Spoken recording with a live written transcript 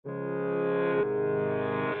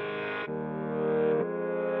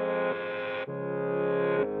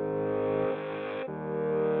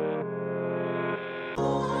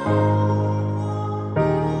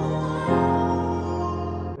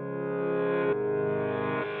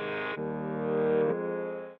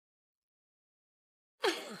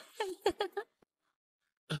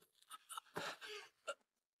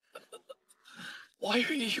Why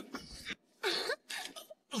are you...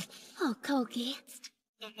 Oh, Kouki.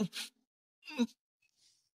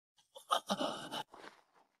 I've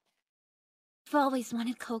always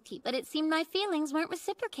wanted Kouki, but it seemed my feelings weren't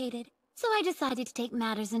reciprocated. So I decided to take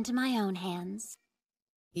matters into my own hands.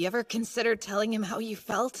 You ever considered telling him how you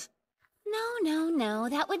felt? No,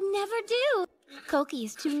 that would never do. Kouki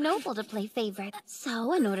is too noble to play favorite.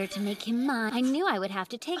 So, in order to make him mine, I knew I would have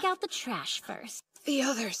to take out the trash first. The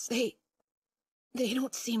others, they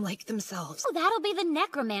don't seem like themselves. Oh, that'll be the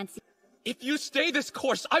necromancy. If you stay this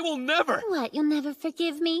course, I will never... What, you'll never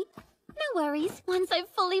forgive me? No worries. Once I've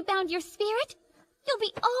fully bound your spirit, you'll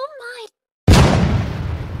be all mine.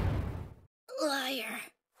 Liar.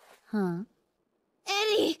 Huh?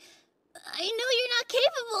 Eddie, I know you're not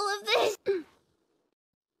capable of this.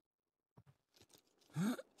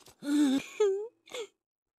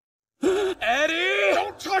 Eddie!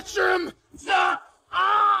 Don't touch him!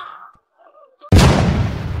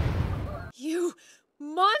 You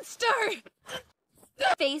monster!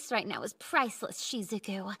 Your face right now is priceless,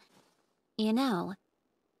 Shizuku. You know,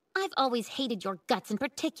 I've always hated your guts in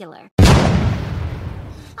particular.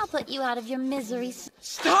 I'll put you out of your misery.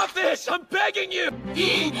 Stop this! I'm begging you!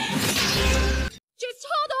 Just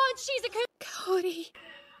hold on, Shizuku! Cody.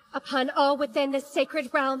 Upon all within this sacred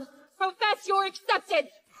realm, profess you're accepted!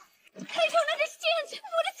 I don't understand!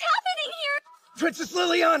 What is happening here? Princess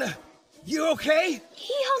Liliana! You okay?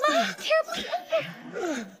 Yama, terribly...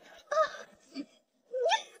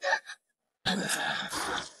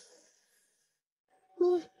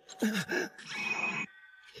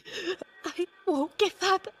 I won't give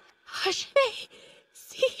up. Hashime,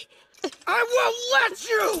 see? I won't let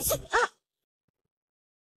you!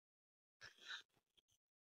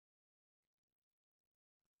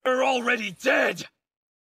 You're already dead!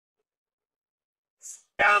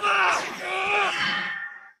 Emma!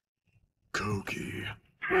 Kouki.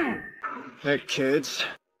 Hey, kids.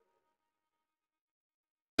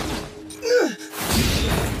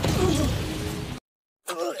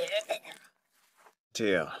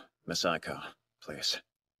 Tio, Misako, please.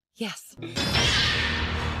 Yes.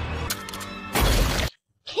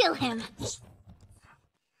 Kill him!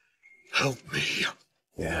 Help me.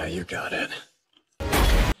 Yeah, you got it.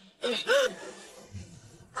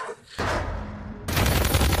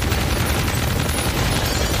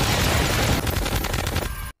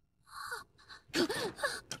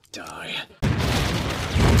 Die.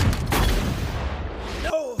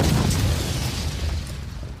 No!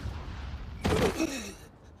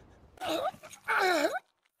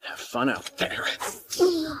 Have fun out there.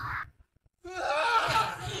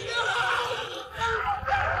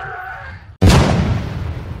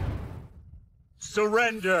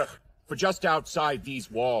 Surrender! For just outside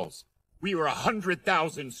these walls, we are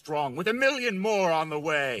 100,000 strong, with 1,000,000 more on the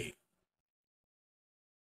way.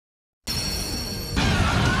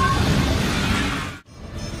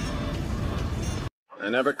 I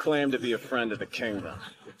never claimed to be a friend of the kingdom.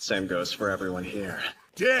 Same goes for everyone here.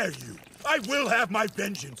 Dare you! I will have my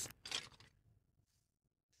vengeance!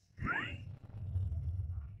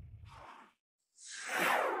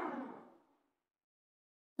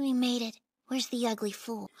 We made it. Where's the ugly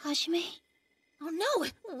fool? Hashime? Oh no!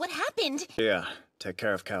 What happened? Yeah, take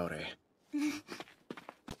care of Kaori.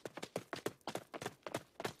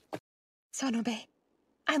 Sanobe,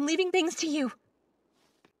 I'm leaving things to you.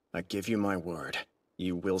 I give you my word.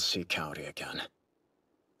 You will see Kaori again.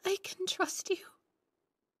 I can trust you.